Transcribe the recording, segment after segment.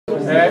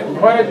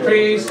Quiet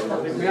please.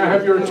 May I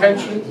have your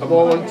attention a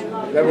moment?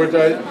 Never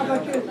died.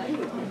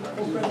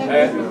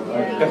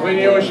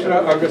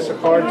 Definioshla agus a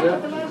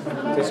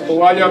cardja. This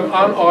Hawaiian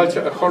an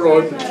alta a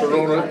chorod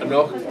Corona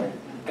enoch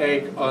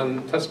egg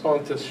on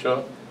Taspontis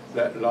shot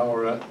that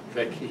Laura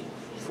Vecchi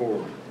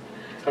Ford.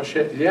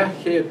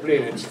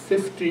 It's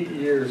 50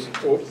 years,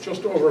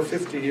 just over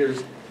 50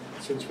 years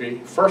since we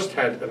first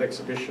had an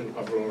exhibition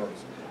of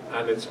Laura's,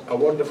 and it's a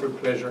wonderful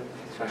pleasure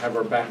to have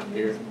her back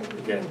here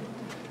again.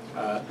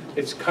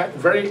 It's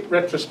very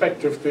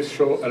retrospective, this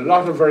show, a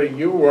lot of very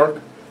new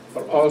work,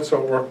 but also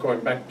work going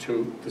back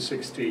to the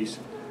 60s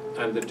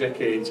and the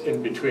decades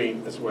in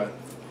between as well.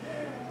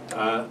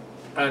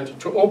 And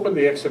to open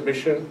the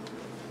exhibition,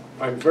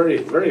 I'm very,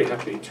 very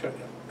happy to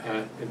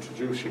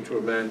introduce you to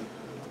a man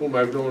whom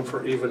I've known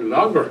for even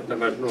longer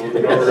than I've known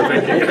Laura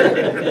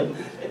Vecchi.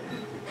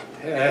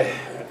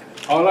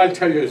 All I'll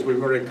tell you is we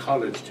were in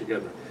college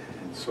together.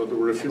 So there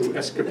were a few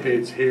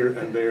escapades here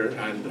and there,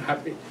 and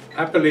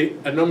happily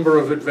a number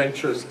of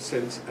adventures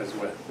since as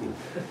well.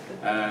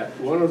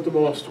 One of the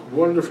most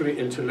wonderfully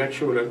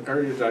intellectual and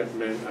erudite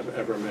men I've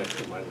ever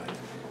met in my life.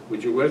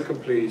 Would you welcome,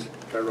 please,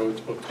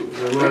 Harold O'Toole.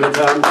 Well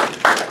done.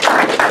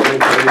 Thank you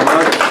very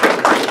much.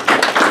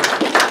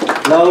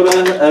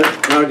 Laura,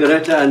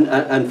 Margareta,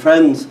 and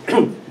friends.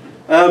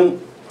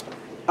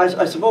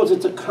 I suppose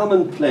it's a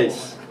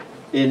commonplace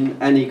in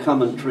any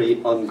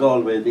commentary on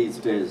Galway these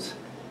days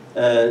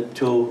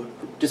to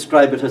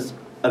describe it as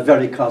a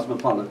very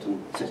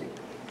cosmopolitan city.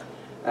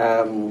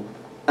 And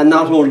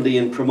not only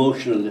in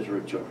promotional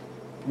literature.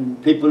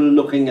 People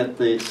looking at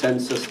the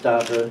census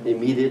data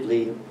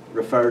immediately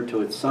referred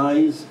to its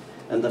size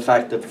and the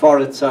fact that for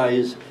its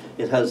size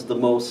it has the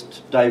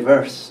most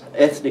diverse,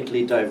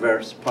 ethnically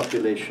diverse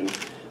population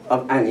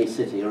of any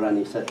city or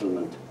any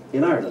settlement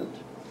in Ireland.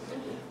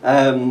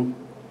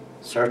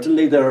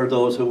 Certainly there are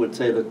those who would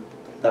say that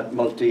that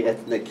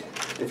multi-ethnic,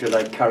 if you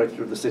like,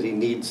 character of the city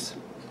needs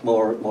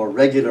more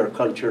regular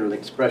cultural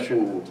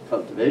expression and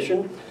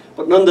cultivation.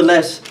 But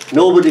nonetheless,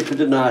 nobody could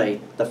deny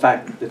the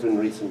fact that in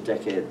recent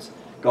decades,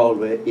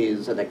 Galway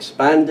is an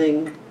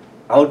expanding,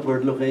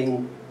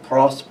 outward-looking,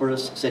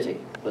 prosperous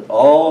city with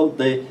all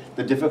the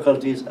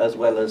difficulties as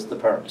well as the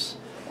perks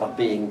of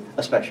being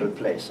a special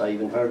place. I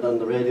even heard on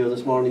the radio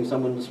this morning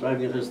someone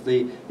describing it as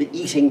the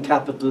eating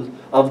capital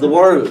of the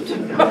world.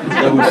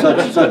 There were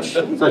such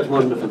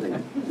wonderful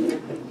things.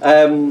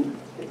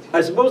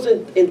 I suppose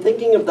in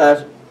thinking of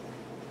that,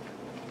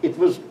 it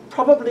was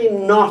probably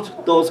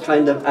not those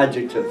kind of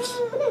adjectives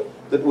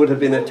that would have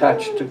been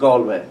attached to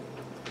Galway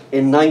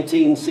in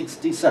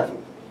 1967,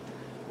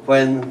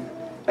 when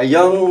a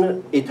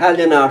young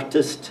Italian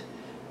artist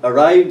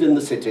arrived in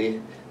the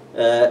city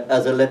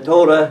as a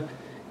lettore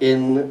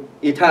in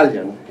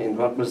Italian, in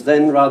what was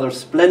then rather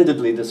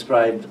splendidly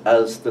described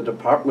as the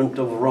Department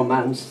of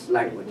Romance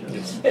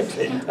Languages,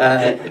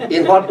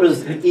 in what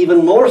was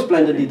even more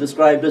splendidly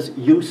described as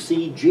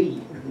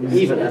UCG,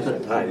 even at the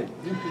time.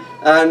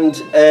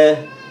 And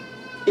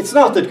it's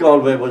not that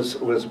Galway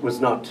was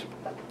not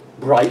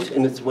bright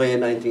in its way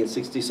in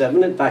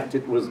 1967. In fact,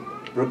 it was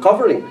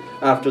recovering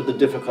after the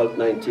difficult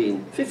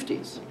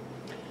 1950s.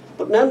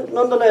 But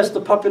nonetheless,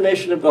 the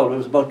population of Galway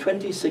was about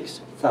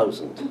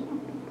 26,000.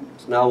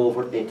 It's now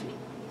over 80.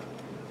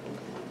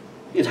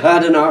 It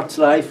had an arts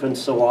life and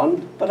so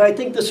on, but I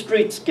think the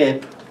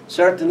streetscape,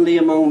 certainly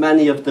among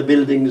many of the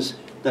buildings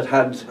that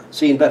had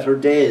seen better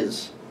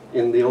days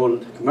in the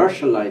old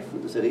commercial life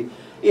of the city,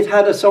 it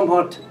had a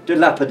somewhat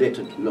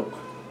dilapidated look.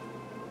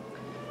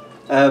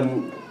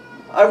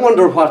 I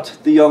wonder what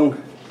the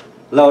young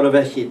Laura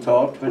Vecchi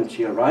thought when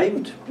she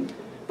arrived,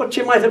 but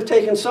she might have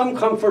taken some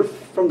comfort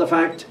from the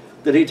fact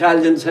that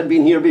Italians had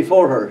been here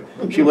before her.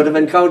 She would have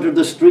encountered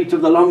the street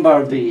of the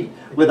Lombardy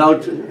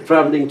without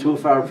travelling too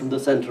far from the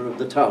centre of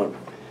the town.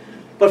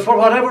 But for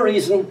whatever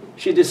reason,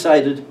 she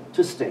decided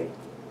to stay.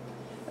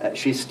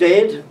 She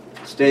stayed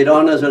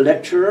on as a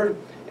lecturer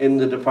in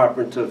the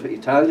Department of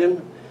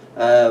Italian,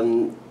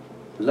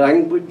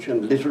 Language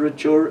and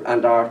Literature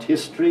and Art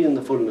History in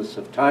the fullness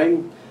of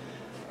time.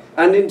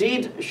 And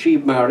indeed, she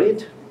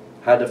married,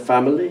 had a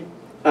family,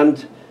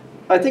 and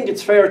I think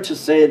it's fair to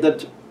say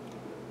that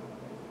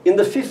in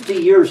the 50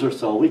 years or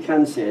so, we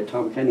can say,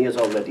 Tom Kenny has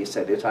already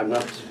said it, I'm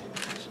not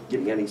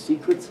giving any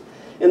secrets,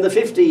 in the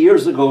 50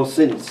 years ago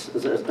since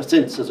as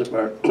it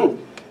were,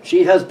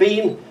 she has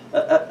been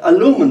a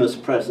luminous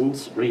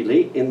presence,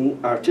 really, in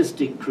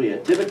artistic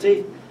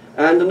creativity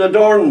and an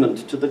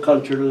adornment to the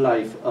cultural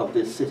life of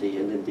this city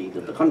and indeed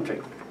of the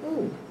country.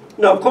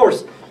 Now, of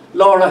course,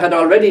 Laura had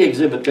already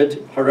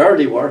exhibited her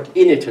early work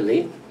in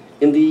Italy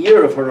in the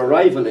year of her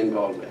arrival in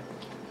Galway,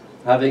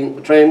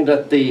 having trained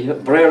at the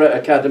Brera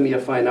Academy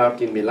of Fine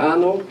Art in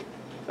Milano,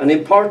 an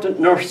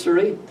important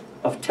nursery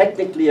of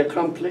technically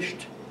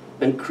accomplished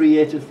and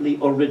creatively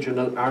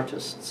original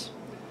artists.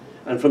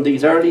 And from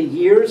these early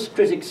years,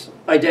 critics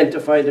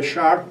identified a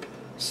sharp,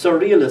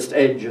 surrealist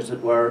edge, as it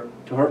were,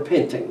 to her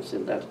paintings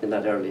in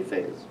that early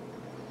phase.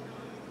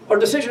 Her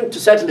decision to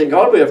settle in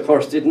Galway, of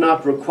course, did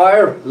not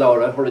require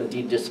Laura, or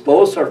indeed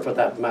dispose her for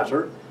that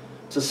matter,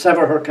 to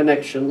sever her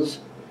connections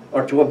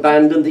or to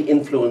abandon the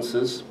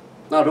influences,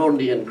 not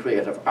only in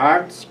creative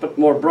arts, but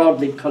more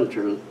broadly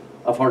cultural,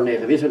 of her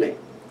native Italy.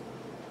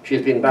 She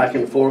has been back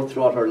and forth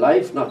throughout her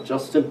life, not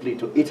just simply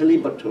to Italy,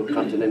 but to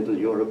continental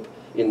Europe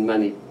in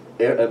many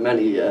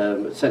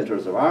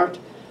centres of art,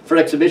 for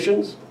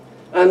exhibitions,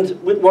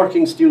 and with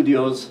working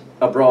studios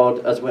abroad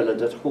as well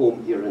as at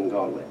home here in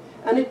Galway.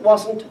 And it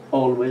wasn't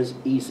always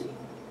easy.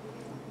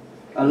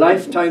 A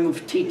lifetime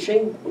of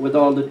teaching, with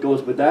all that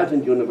goes with that,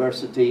 in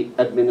university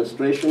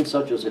administration,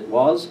 such as it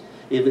was,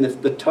 even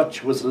if the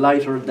touch was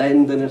lighter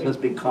then than it has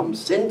become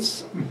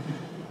since.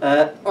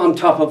 On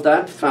top of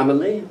that,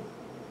 family.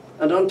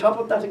 And on top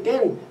of that,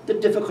 again, the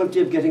difficulty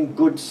of getting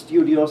good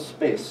studio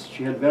space.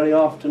 She had very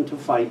often to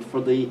fight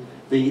for the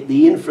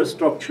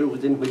infrastructure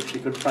within which she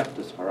could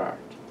practice her art.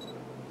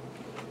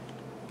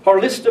 Her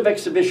list of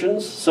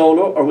exhibitions,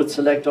 solo or with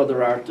select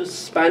other artists,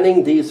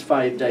 spanning these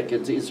 5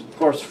 decades is, of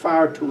course,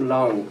 far too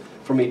long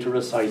for me to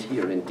recite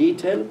here in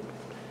detail.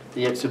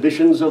 The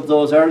exhibitions of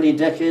those early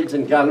decades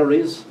in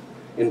galleries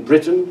in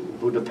Britain,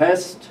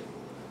 Budapest,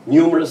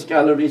 numerous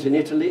galleries in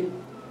Italy,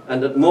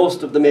 and at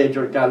most of the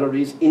major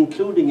galleries,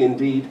 including,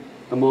 indeed,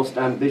 the most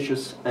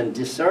ambitious and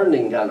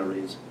discerning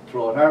galleries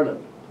throughout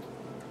Ireland.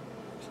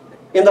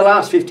 In the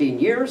last 15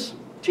 years,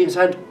 she has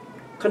had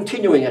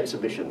continuing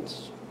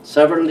exhibitions,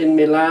 several in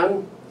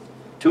Milan,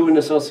 2 in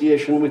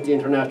association with the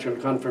International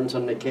Conference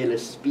on Michele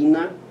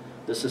Spina,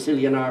 the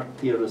Sicilian art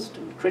theorist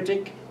and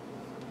critic,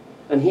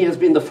 and he has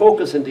been the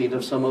focus, indeed,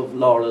 of some of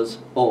Laura's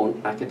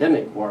own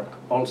academic work,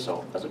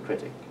 also as a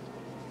critic.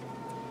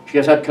 She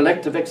has had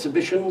collective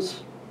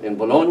exhibitions in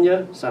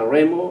Bologna,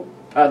 Sanremo,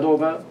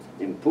 Padova,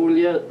 in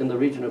Puglia, in the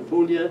region of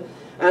Puglia,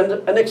 and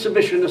an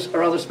exhibition, a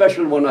rather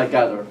special one, I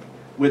gather,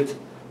 with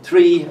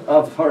 3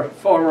 of her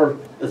former,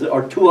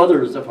 or 2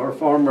 others of her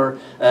former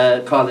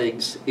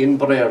colleagues in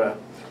Brera,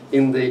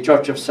 in the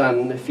church of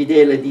San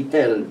Fidele di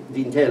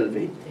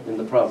Telvi, in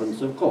the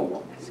province of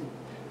Como.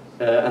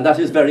 And that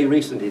is very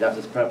recently, that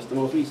is perhaps the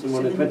most recent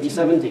one in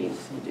 2017.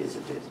 It is.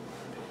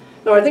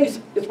 Now, I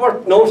think it's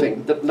worth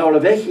noting that Laura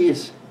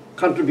Vecchi's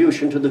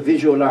contribution to the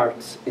visual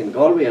arts in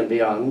Galway and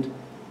beyond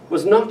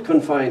was not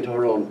confined to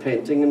her own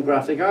painting and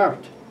graphic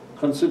art,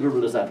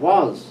 considerable as that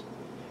was.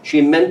 She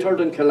mentored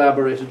and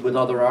collaborated with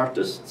other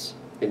artists,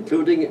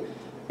 including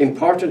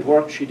important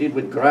work she did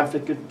with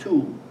Graphica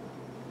 2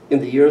 in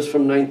the years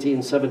from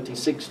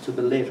 1976 to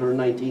the later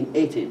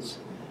 1980s,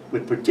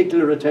 with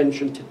particular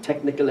attention to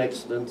technical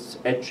excellence,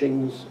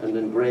 etchings and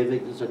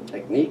engravings and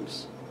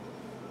techniques.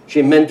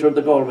 She mentored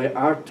the Galway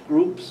art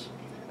groups,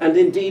 and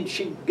indeed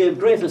she gave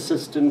great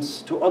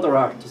assistance to other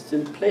artists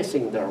in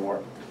placing their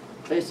work,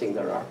 placing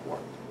their artwork.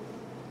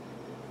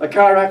 A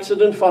car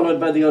accident followed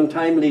by the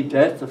untimely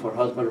death of her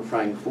husband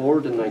Frank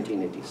Ford in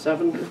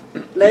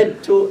 1987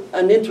 led to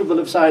an interval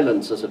of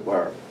silence, as it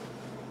were,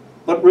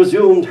 but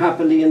resumed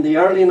happily in the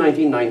early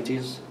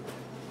 1990s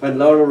when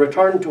Laura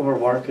returned to her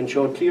work and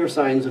showed clear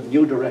signs of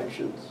new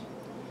directions,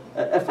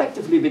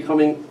 effectively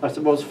becoming, I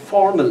suppose,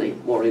 formally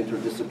more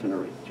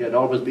interdisciplinary. She had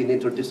always been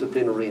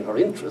interdisciplinary in her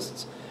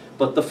interests,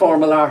 but the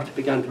formal art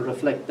began to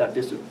reflect that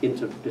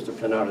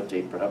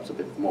interdisciplinarity perhaps a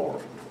bit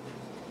more.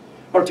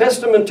 Her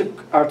testament to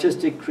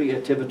artistic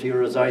creativity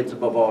resides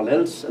above all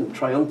else, and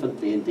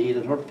triumphantly indeed,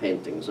 in her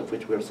paintings, of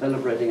which we're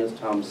celebrating, as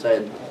Tom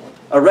said,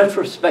 a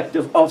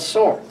retrospective of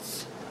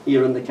sorts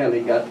here in the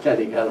Kelly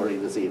Gallery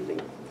this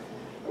evening.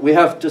 We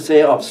have to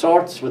say of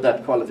sorts with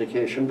that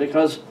qualification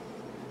because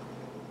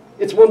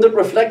it's one that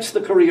reflects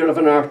the career of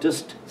an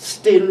artist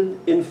still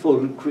in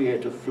full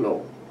creative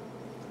flow.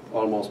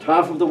 Almost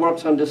half of the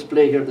works on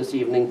display here this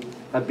evening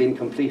have been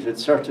completed,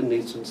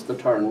 certainly since the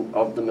turn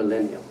of the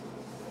millennium.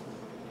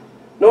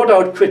 No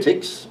doubt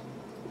critics,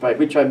 by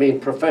which I mean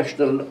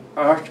professional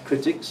art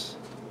critics,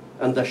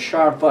 and the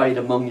sharp-eyed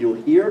among you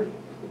here,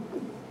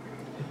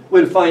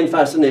 will find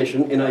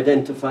fascination in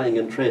identifying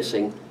and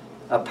tracing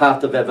a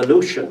path of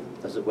evolution,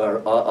 as it were,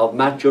 of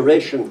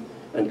maturation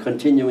and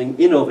continuing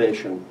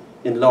innovation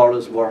in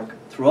Laura's work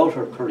throughout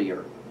her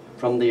career,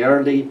 from the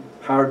early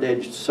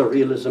hard-edged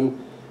surrealism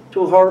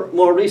to her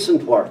more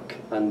recent work.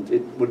 And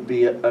it would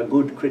be a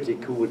good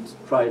critic who would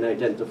try and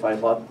identify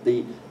what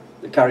the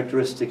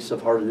characteristics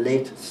of her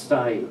late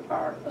style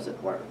are, as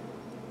it were.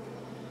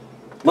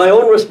 My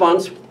own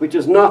response, which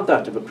is not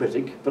that of a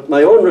critic, but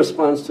my own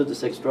response to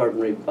this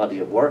extraordinary body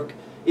of work,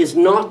 is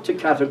not to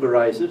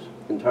categorize it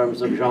in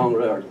terms of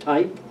genre or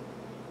type,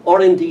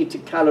 or indeed to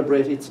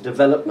calibrate its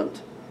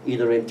development,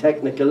 either in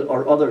technical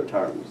or other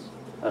terms.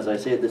 As I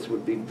say, this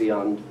would be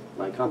beyond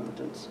my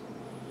competence.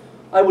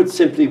 I would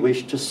simply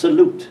wish to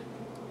salute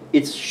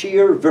its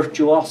sheer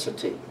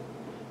virtuosity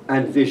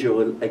and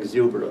visual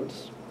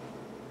exuberance.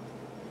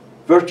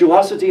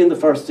 Virtuosity in the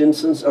first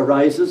instance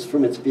arises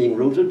from its being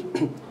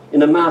rooted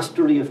in a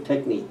mastery of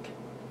technique.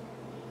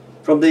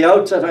 From the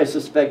outset, I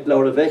suspect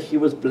Laura Vecchi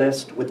was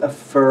blessed with a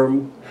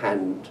firm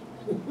hand,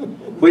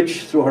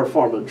 which through her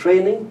formal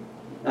training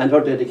and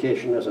her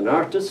dedication as an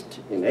artist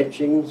in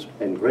etchings,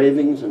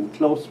 engravings and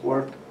close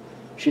work,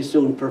 she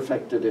soon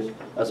perfected it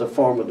as a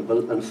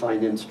formidable and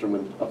fine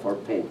instrument of her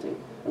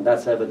painting. and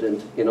that's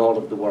evident in all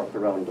of the work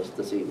around us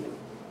this evening.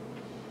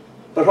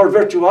 But her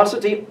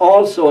virtuosity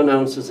also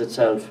announces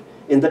itself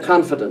in the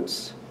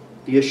confidence,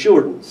 the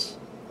assurance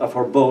of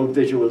her bold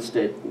visual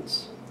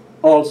statements,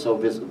 also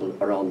visible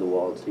around the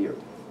walls here.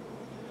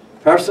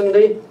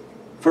 Personally,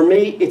 for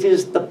me, it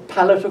is the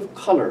palette of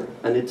colour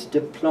and its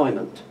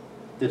deployment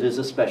that is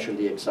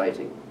especially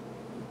exciting.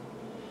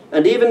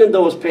 And even in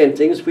those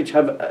paintings which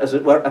have, as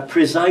it were, a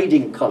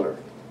presiding colour,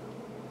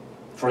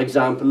 for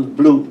example,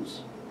 blues,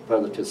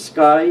 whether it is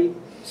sky,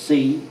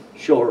 sea,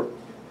 shore,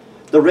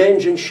 the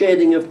range and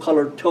shading of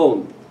colour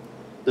tone,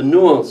 the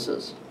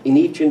nuances in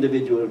each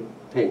individual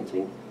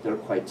painting, they're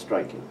quite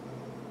striking.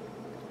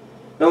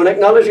 Now, in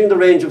acknowledging the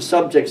range of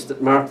subjects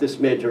that mark this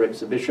major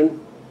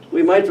exhibition,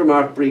 we might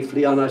remark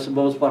briefly on, I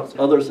suppose, what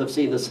others have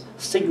seen as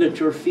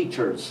signature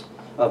features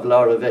of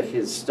Laura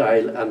Vecchi's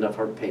style and of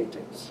her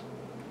paintings.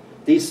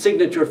 These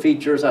signature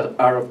features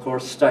are, of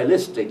course,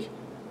 stylistic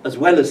as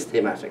well as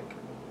thematic.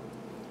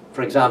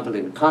 For example,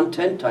 in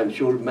content, I'm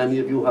sure many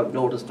of you have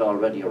noticed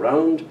already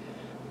around,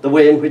 the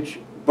way in which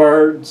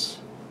birds,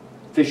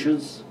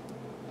 fishes,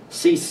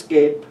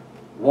 seascape,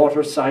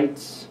 water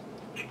sights,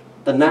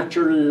 the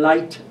natural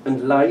light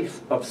and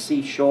life of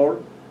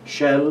seashore,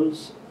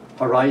 shells,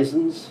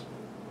 horizons,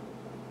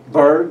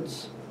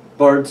 birds,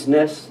 birds'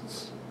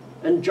 nests,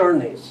 and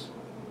journeys.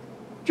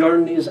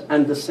 Journeys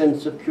and the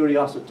sense of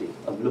curiosity,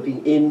 of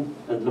looking in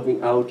and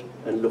looking out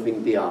and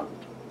looking beyond.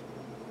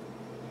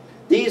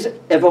 These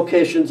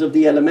evocations of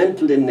the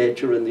elemental in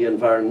nature and the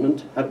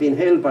environment have been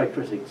hailed by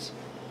critics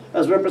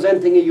as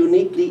representing a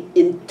uniquely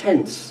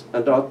intense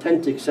and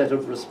authentic set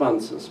of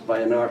responses by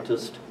an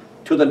artist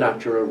to the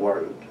natural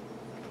world.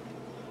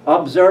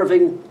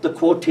 Observing the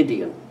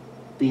quotidian,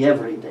 the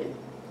everyday.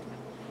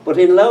 But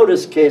in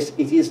Laura's case,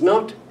 it is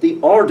not the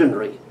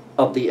ordinary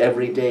of the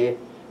everyday,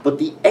 but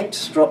the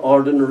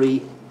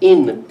extraordinary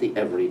in the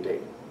everyday.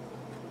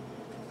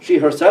 She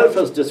herself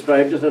has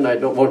described it, and I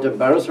won't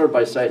embarrass her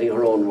by citing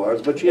her own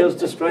words, but she has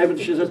described it,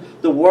 she says,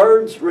 the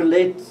work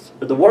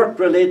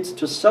relates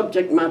to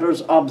subject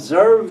matters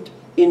observed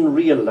in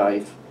real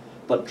life,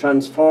 but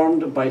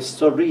transformed by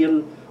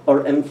surreal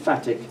or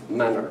emphatic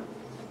manner.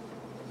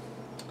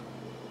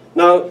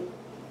 Now,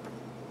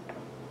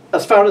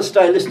 as far as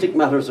stylistic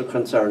matters are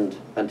concerned,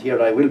 and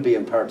here I will be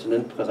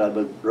impertinent because I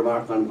will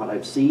remark on what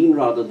I've seen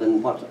rather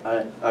than what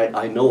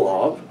I know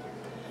of.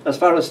 As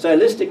far as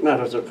stylistic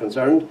matters are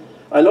concerned,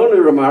 I'll only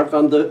remark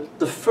on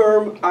the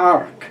firm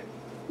arc,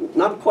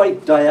 not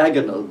quite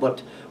diagonal, but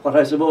what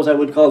I suppose I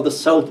would call the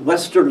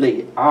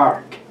southwesterly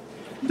arc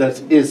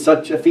that is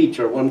such a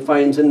feature one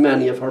finds in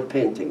many of her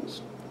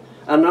paintings.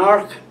 An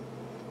arc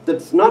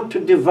that's not to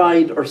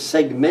divide or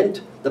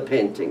segment the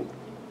painting,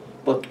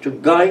 but to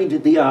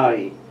guide the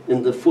eye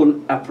in the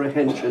full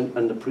apprehension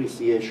and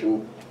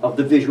appreciation of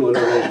the visual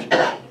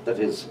arrangement that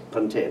is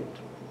contained.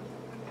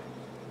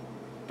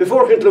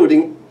 Before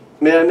concluding,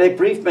 may I make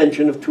brief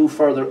mention of two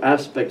further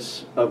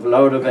aspects of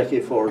Laura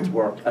Vecchi Ford's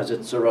work as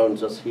it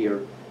surrounds us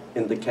here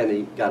in the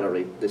Kenny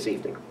Gallery this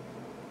evening.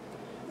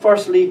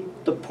 Firstly,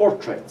 the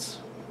portraits,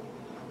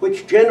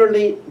 which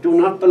generally do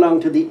not belong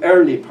to the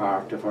early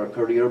part of her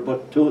career,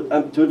 but to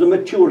the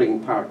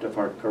maturing part of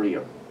her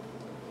career.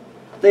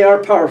 They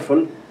are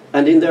powerful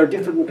and in their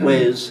different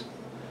ways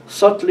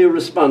subtly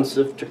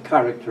responsive to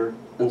character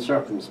and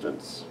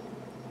circumstance.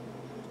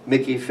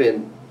 Mickey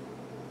Finn,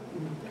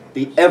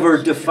 the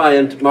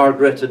ever-defiant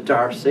Margaretta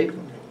Darcy,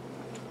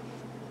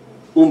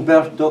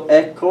 Umberto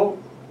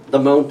Eco, The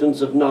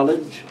Mountains of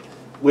Knowledge,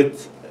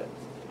 with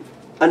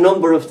a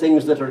number of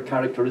things that are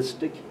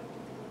characteristic,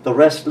 the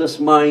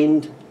restless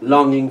mind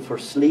longing for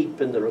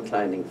sleep in the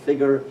reclining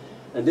figure,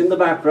 and in the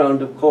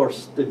background, of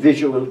course, the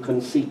visual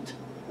conceit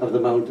of the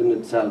mountain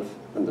itself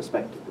and the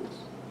spectacles.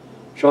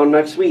 Sean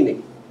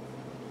McSweeney.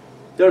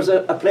 There's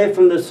a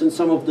playfulness in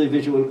some of the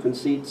visual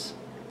conceits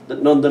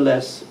that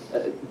nonetheless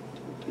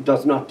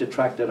does not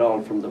detract at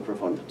all from the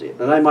profundity.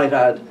 And I might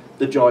add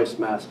the Joyce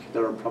mask.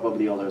 There are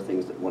probably other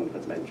things that one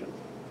could mention.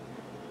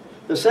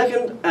 The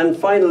second and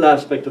final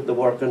aspect of the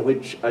work on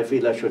which I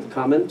feel I should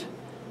comment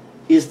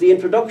is the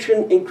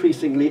introduction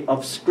increasingly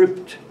of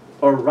script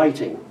or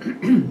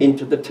writing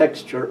into the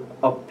texture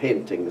of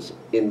paintings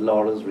in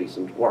Laura's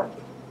recent work.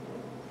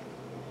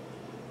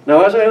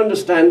 Now, as I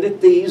understand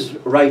it, these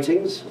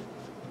writings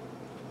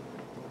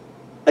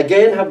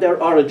again have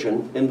their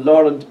origin in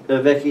Laura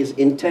Vecchi's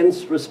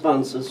intense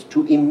responses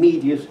to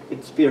immediate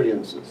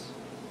experiences,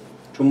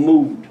 to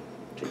mood,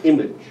 to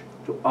image,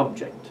 to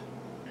object,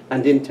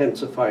 and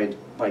intensified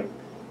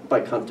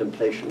by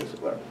contemplation, as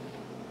it were.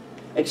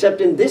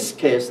 Except in this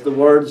case, the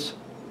words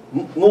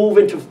move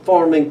into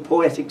forming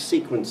poetic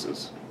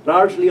sequences,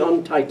 largely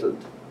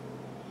untitled,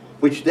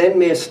 which then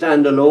may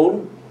stand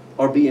alone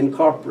or be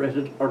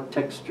incorporated or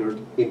textured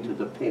into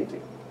the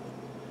painting.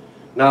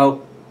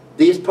 Now,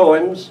 these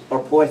poems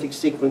or poetic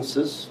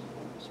sequences,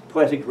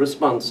 poetic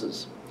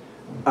responses,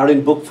 are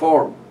in book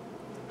form.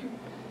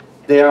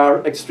 They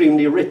are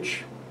extremely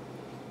rich.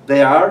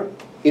 They are,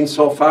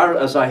 insofar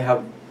as I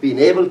have been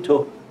able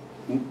to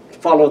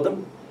follow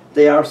them,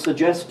 they are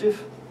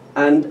suggestive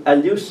and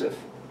elusive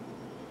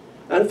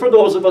And for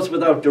those of us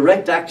without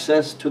direct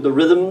access to the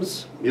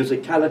rhythms,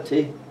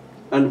 musicality,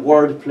 and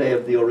wordplay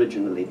of the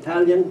original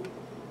Italian,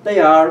 they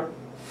are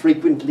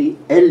frequently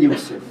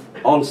elusive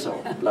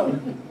also, Laura.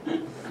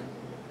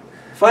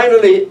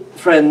 Finally,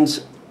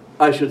 friends,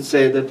 I should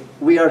say that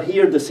we are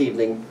here this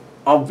evening,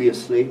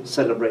 obviously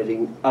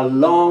celebrating a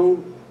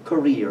long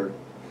career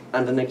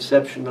and an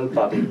exceptional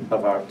body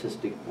of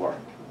artistic work.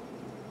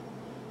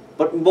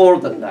 But more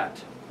than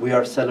that, we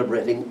are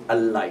celebrating a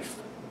life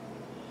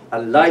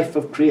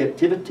of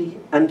creativity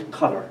and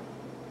colour,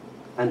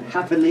 and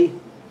happily,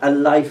 a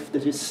life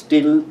that is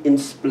still in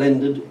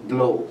splendid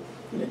glow.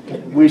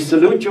 We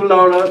salute you,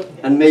 Laura,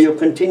 and may you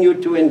continue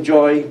to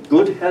enjoy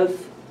good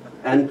health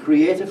and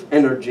creative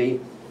energy,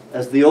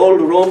 as the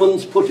old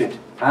Romans put it,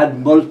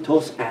 ad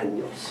multos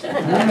annos.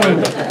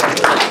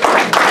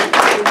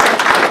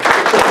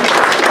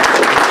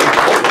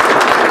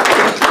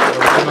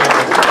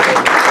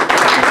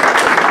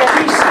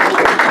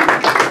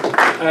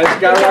 As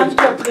Garrod,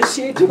 to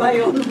appreciate my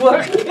own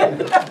work.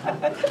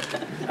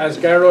 as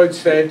Garrod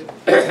said,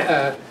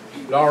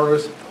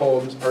 Laura's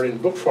poems are in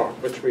book form,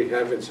 which we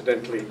have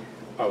incidentally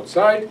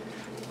outside.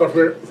 But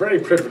we're very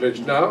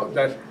privileged now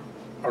that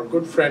our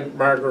good friend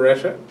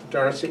Margaretta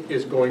Darcy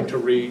is going to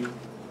read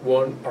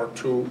one or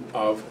two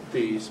of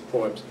these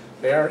poems.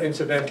 They are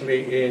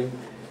incidentally in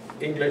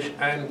English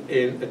and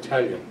in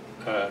Italian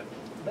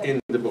in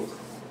the book.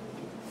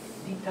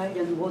 The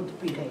Italian won't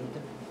be read.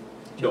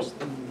 No.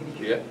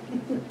 Yeah.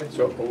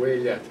 So away,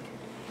 yeah.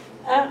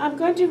 I'm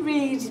going to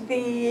read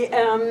the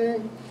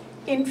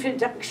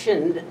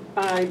introduction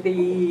by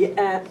the...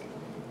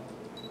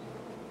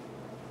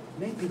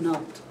 Maybe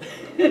not.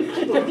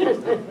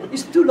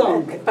 It's too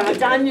long. by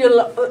Daniel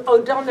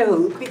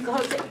O'Donoghue,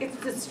 because it's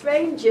the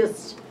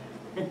strangest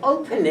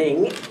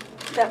opening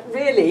that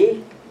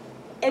really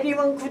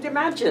anyone could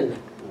imagine.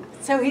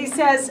 So he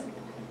says,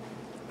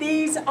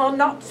 these are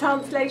not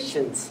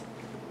translations.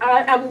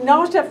 I am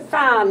not a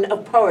fan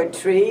of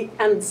poetry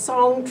and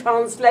song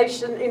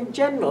translation in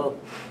general.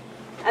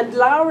 And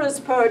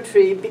Laura's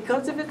poetry,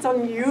 because of its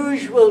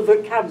unusual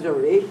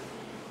vocabulary,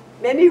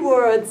 many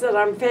words that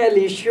I'm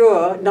fairly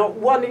sure not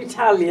one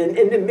Italian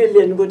in a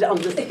million would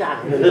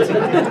understand.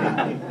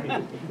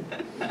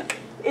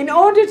 In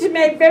order to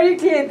make very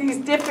clear these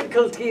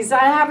difficulties,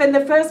 I have in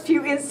the first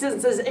few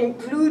instances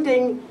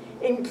included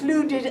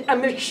a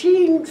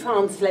machine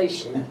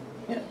translation.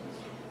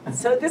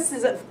 So this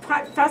is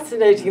quite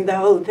fascinating, the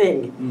whole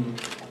thing.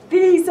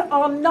 These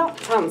are not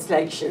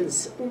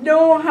translations,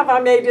 nor have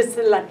I made a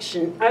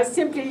selection. I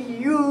simply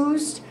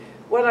used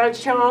what I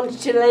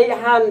chanced to lay a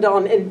hand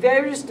on in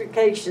various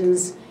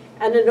locations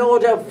and in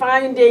order of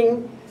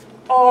finding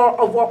or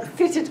of what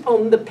fitted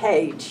on the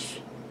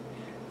page.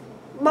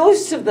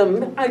 Most of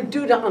them I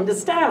do not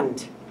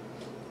understand.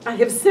 I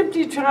have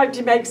simply tried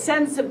to make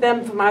sense of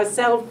them for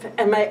myself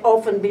and may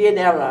often be in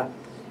error.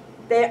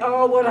 They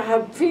are what I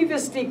have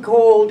previously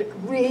called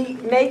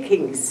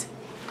remakings.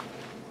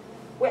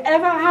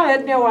 Wherever I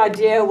had no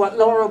idea what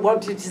Laura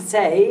wanted to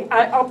say,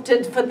 I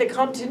opted for the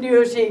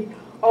continuity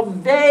of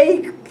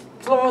vague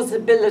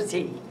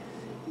plausibility.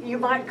 You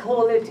might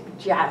call it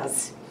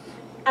jazz.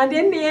 And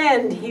in the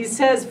end, he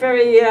says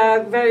very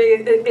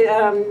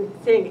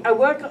thing, I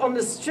work on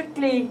the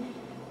strictly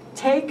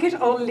take it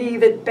or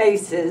leave it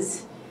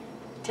basis.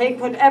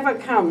 Take whatever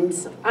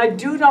comes. I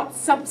do not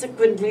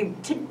subsequently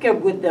tinker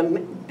with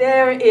them.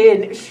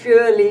 Therein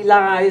surely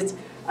lies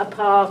a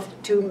path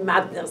to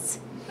madness.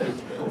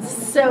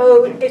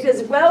 So it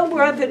is well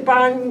worth it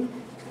buying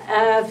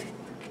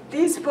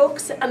these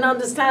books and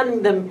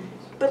understanding them,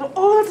 but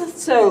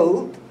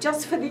also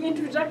just for the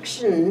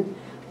introduction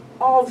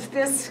of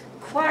this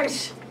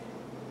quite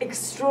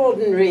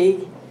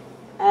extraordinary,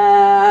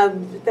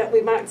 that we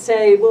might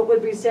say, what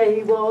would we say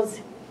he was?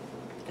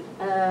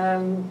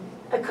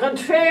 A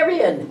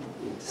contrarian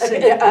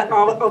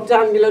of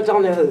Daniel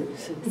O'Donoghue.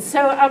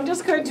 So I'm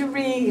just going to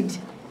read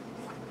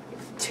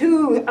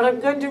two.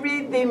 I'm going to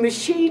read the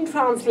machine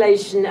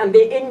translation and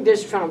the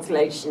English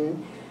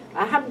translation.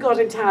 I haven't got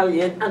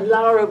Italian, and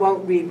Laura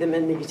won't read them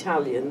in the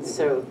Italian,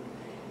 so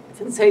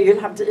you'll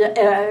have to,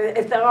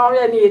 if there are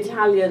any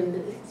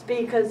Italian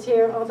speakers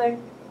here, are there?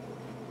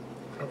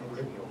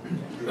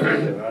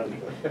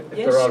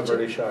 They're all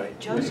very shy.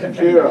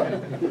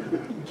 Kira.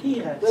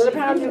 Well,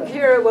 apparently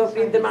Kira won't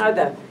read them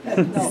either.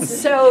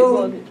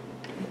 So,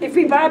 if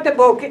we buy the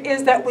book,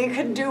 is that we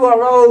can do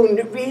our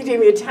own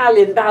reading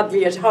Italian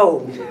badly at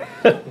home.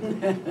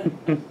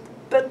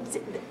 But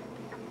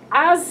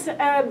as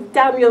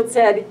Daniel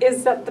said,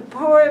 is that the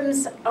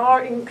poems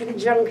are in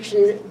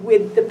conjunction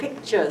with the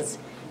pictures.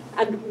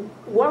 And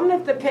one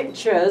of the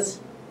pictures,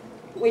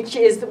 which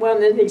is the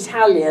one in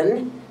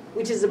Italian,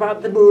 which is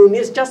about the moon,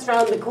 is just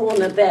round the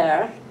corner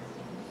there.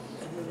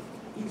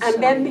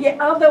 And then the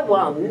other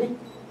one,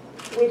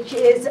 which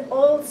is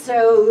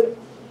also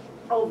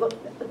of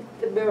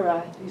the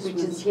mirror, which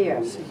is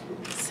here.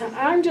 So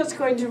I'm just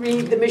going to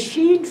read the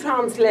machine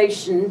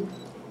translation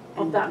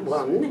of that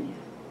one,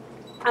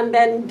 and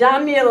then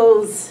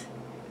Daniel's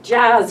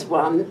jazz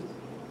one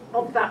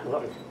of that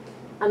one.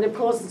 And of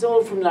course, it's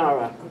all from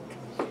Lara.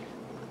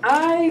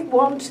 I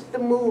want the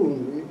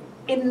moon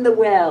in the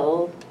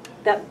well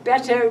that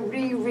better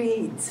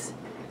rereads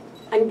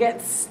and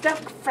gets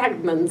stuck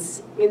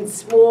fragments in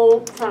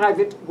small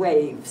private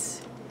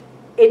waves,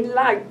 in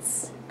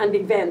lights and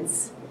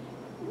events,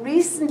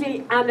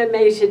 recently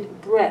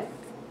animated breath,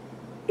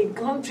 in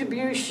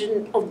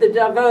contribution of the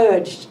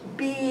diverged,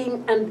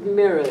 being and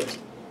mirrored,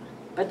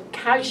 but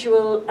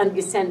casual and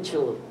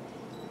essential,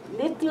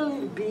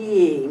 little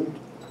being,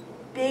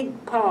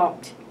 big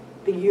part,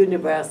 the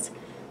universe.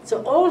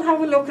 So all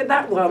have a look at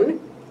that one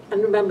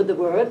and remember the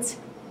words.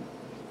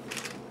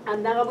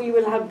 And now we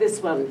will have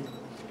this one.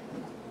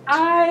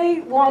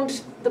 I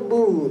want the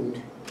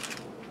moon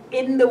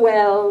in the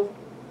well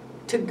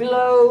to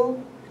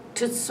glow,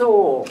 to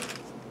soar.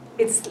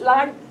 It's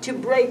like to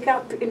break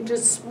up into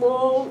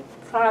small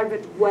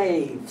private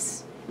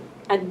waves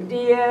and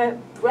near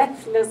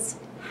breathless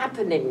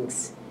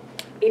happenings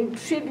in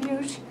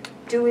tribute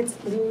to its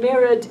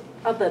mirrored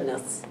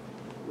otherness,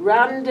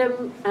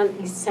 random and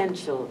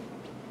essential,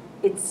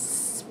 its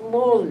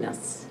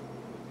smallness,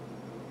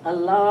 a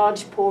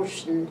large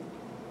portion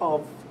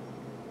of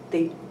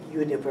the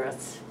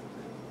universe.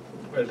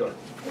 Well done.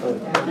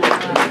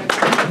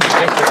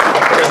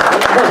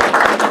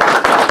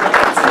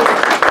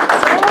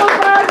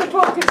 The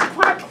book is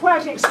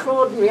quite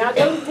extraordinary. I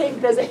don't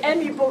think there's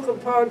any book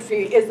of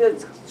poetry is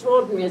as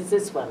extraordinary as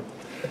this one.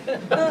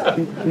 Now,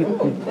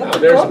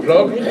 there's a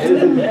plug.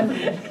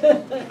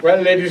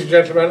 Well, ladies and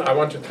gentlemen, I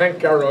want to thank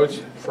Garrod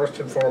first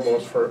and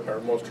foremost for our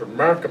most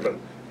remarkable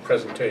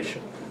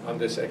presentation on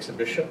this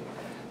exhibition.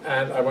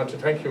 And I want to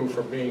thank you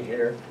for being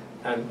here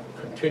and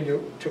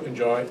continue to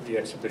enjoy the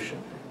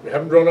exhibition. We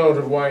haven't run out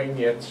of wine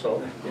yet,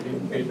 so you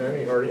needn't be in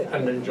any hurry,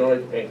 and enjoy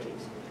the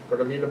paintings. For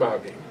the meal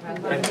about it.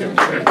 Thank you.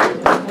 Well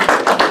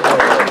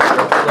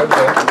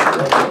done.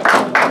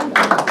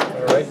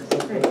 All right.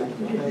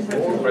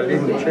 I'll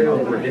leave the chair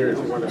over here if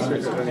you want to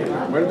sit at any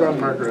time. Well done,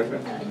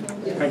 Margaret.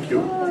 Thank you.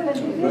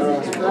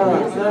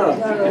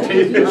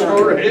 It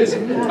sure is. I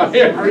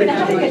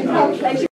agree.